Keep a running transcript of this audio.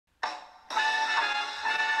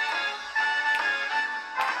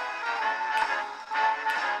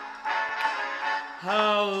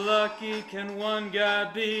How lucky can one guy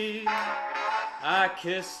be? I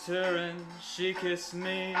kissed her and she kissed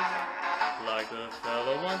me. Like the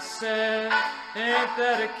fella once said, ain't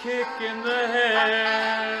that a kick in the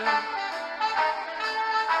head?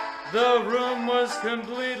 The room was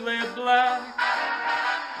completely black.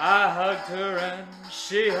 I hugged her and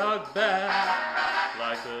she hugged back.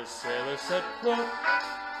 Like the sailor said, quote,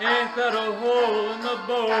 ain't that a hole in the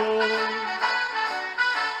boat?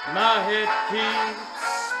 My head keeps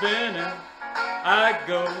spinning. I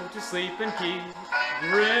go to sleep and keep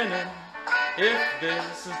grinning. If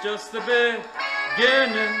this is just the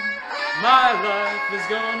beginning, my life is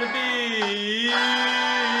gonna be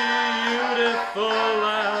beautiful.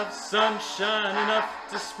 I have sunshine enough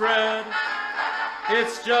to spread.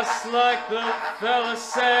 It's just like the fella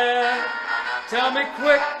said. Tell me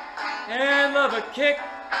quick and love a kick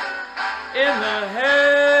in the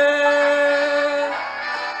head.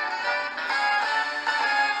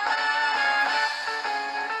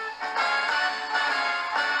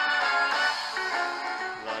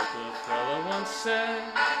 Like the fella once said,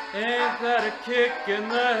 ain't that a kick in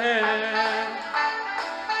the head?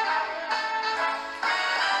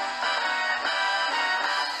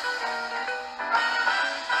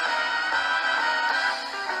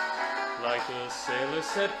 Like the sailor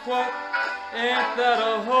said, quote, ain't that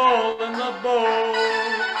a hole in the boat?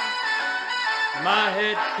 My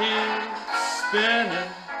head keeps spinning.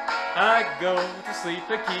 I go to sleep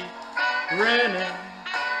and keep grinning.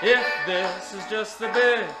 If this is just the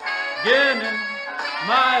beginning,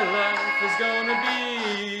 my life is gonna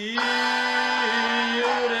be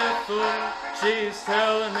beautiful. She's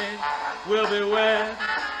telling me we'll be wed.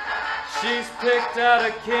 She's picked out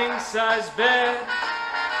a king-size bed.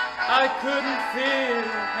 I couldn't feel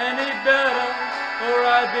any better or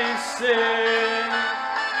I'd be sick.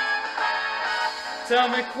 Tell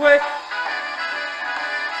me quick,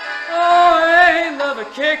 oh, ain't love a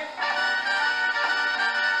kick?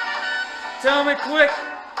 Tell me quick,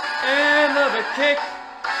 ain't love a kick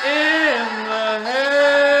in the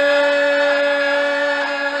head?